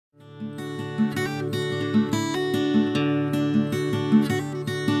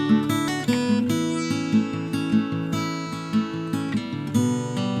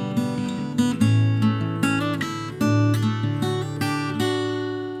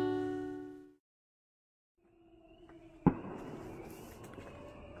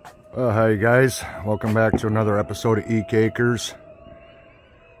Hi guys, welcome back to another episode of Eek Acres.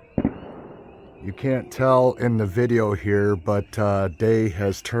 You can't tell in the video here, but day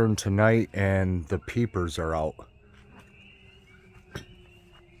has turned to night and the peepers are out.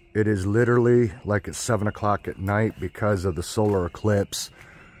 It is literally like it's 7 o'clock at night because of the solar eclipse.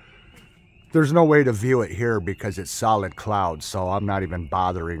 There's no way to view it here because it's solid cloud, so I'm not even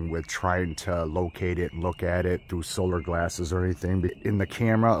bothering with trying to locate it and look at it through solar glasses or anything. In the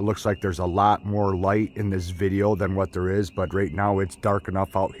camera, it looks like there's a lot more light in this video than what there is, but right now it's dark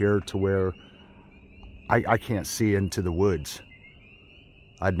enough out here to where I can't see into the woods.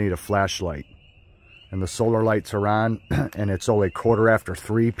 I'd need a flashlight. And the solar lights are on, and it's only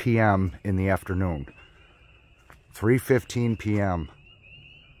 3:15 p.m. in the afternoon. 3:15 p.m.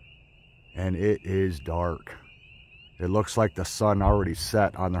 And it is dark. It looks like the sun already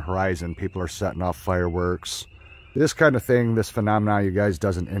set on the horizon. People are setting off fireworks. This kind of thing, this phenomenon, you guys,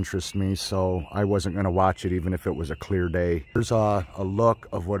 doesn't interest me, so I wasn't going to watch it even if it was a clear day. Here's a look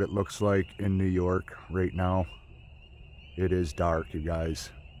of what it looks like in New York right now. It is dark, you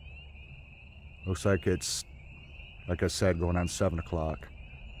guys. Looks like it's, like I said, going on 7 o'clock.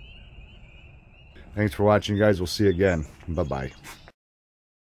 Thanks for watching, you guys. We'll see you again. Bye-bye.